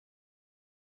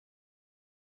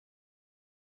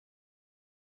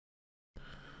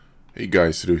Hey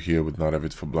guys, Ru here with Not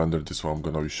Avid for Blender. This one I'm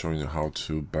gonna be showing you how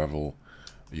to bevel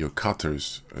your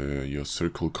cutters, your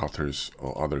circle cutters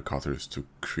or other cutters to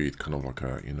create kind of like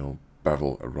a,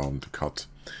 bevel around the cut,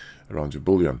 around your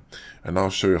boolean. And I'll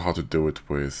show you how to do it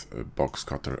with a box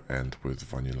cutter and with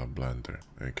vanilla Blender,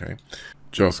 okay?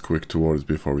 Just quick 2 words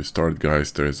before we start,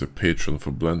 guys. There is a Patreon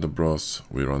for Blender Bros.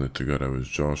 We run it together with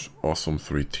Josh. Awesome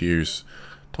 3 tiers.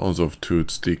 Tons of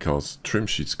toots, decals, trim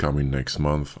sheets coming next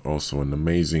month. Also an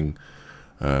amazing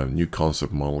new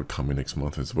concept model coming next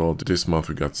month as well. This month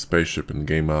we got spaceship and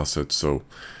game assets, so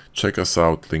check us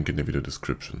out, link in the video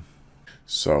description.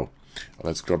 So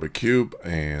let's grab a cube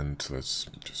and let's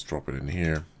just drop it in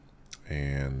here,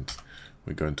 and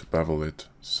we're going to bevel it.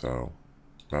 So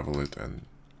bevel it and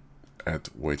add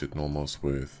weighted normals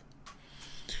with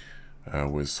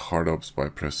hard ups by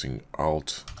pressing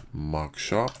Alt Mark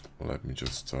Sharp. Let me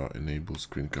just enable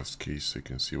screencast keys so you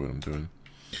can see what I'm doing.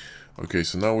 Okay,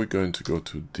 so now we're going to go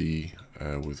to D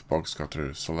with box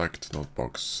cutter, select not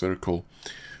box circle,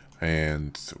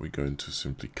 and we're going to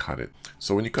simply cut it.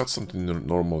 So when you cut something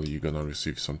normally, you're gonna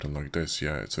receive something like this.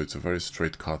 Yeah, so it's a very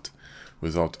straight cut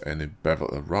without any bevel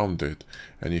around it.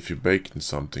 And if you bake in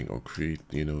something or create,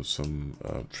 some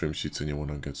trim sheets and you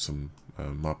want to get some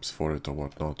maps for it or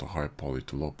whatnot, or high poly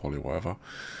to low poly, whatever,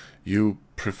 you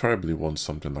preferably want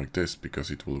something like this because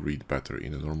it will read better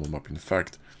in a normal map. In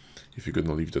fact, if you're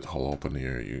gonna leave that hole open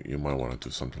here, you might want to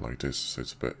do something like this. So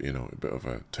it's a bit, a bit of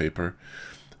a taper.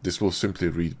 This will simply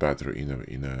read better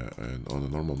on a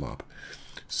normal map.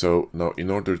 So now,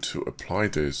 in order to apply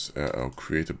this or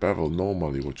create a bevel,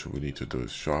 normally what you will need to do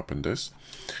is sharpen this,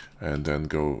 and then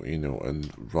go,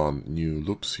 and run new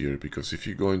loops here. Because if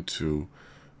you're going to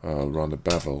run a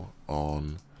bevel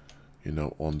on,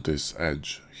 on this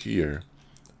edge here,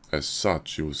 as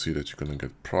such, you will see that you're gonna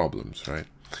get problems, right?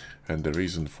 And the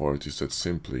reason for it is that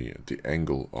simply the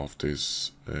angle of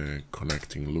this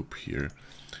connecting loop here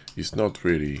is not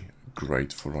really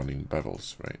great for running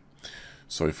bevels, right?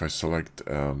 So if I select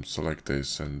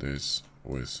this and this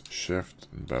with shift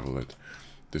and bevel it,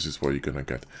 this is what you're gonna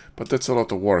get. But that's a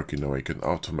lot of work, you can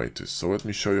automate this. So let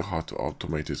me show you how to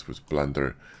automate this with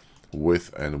Blender,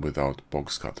 with and without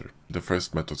box cutter. The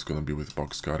first method is gonna be with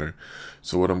box cutter.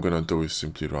 So what I'm gonna do is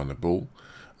simply run a bool,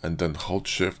 and then hold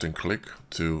shift and click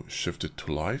to shift it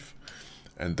to live,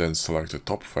 and then select the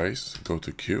top face, go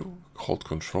to Q, hold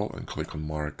control and click on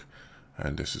mark,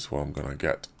 and this is what I'm gonna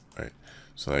get, right?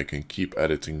 So I can keep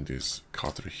editing this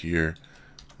cutter here,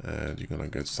 and you're gonna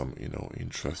get some,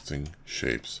 interesting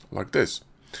shapes like this.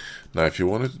 Now, if you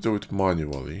wanted to do it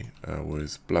manually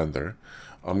with Blender,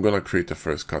 I'm gonna create the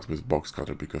first cut with box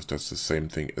cutter because that's the same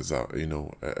thing as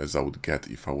as I would get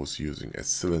if I was using a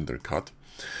cylinder cut.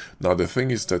 Now the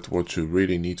thing is that what you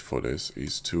really need for this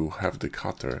is to have the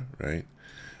cutter, right,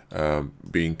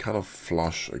 being kind of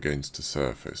flush against the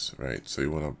surface, right? So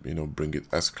you want to, bring it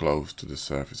as close to the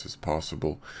surface as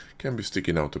possible. Can be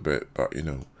sticking out a bit, but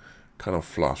kind of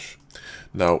flush.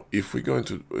 Now, if we're going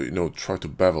to, try to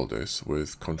bevel this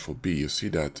with Ctrl B, you see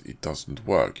that it doesn't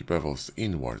work. It bevels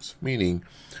inwards, meaning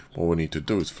what we need to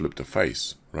do is flip the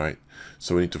face, right?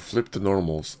 So we need to flip the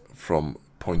normals from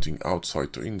pointing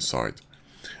outside to inside.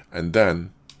 And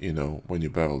then, when you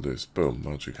bevel this, boom,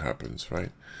 magic happens,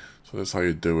 right? So that's how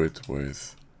you do it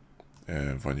with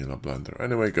vanilla Blender.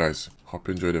 Anyway, guys, hope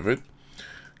you enjoyed the vid.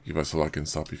 Give us a like and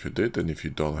sub if you did, and if you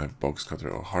don't have box cutter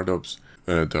or hard ups,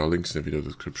 there are links in the video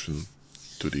description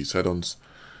to these add-ons,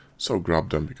 so grab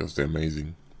them because they're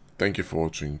amazing. Thank you for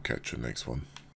watching, catch you next one.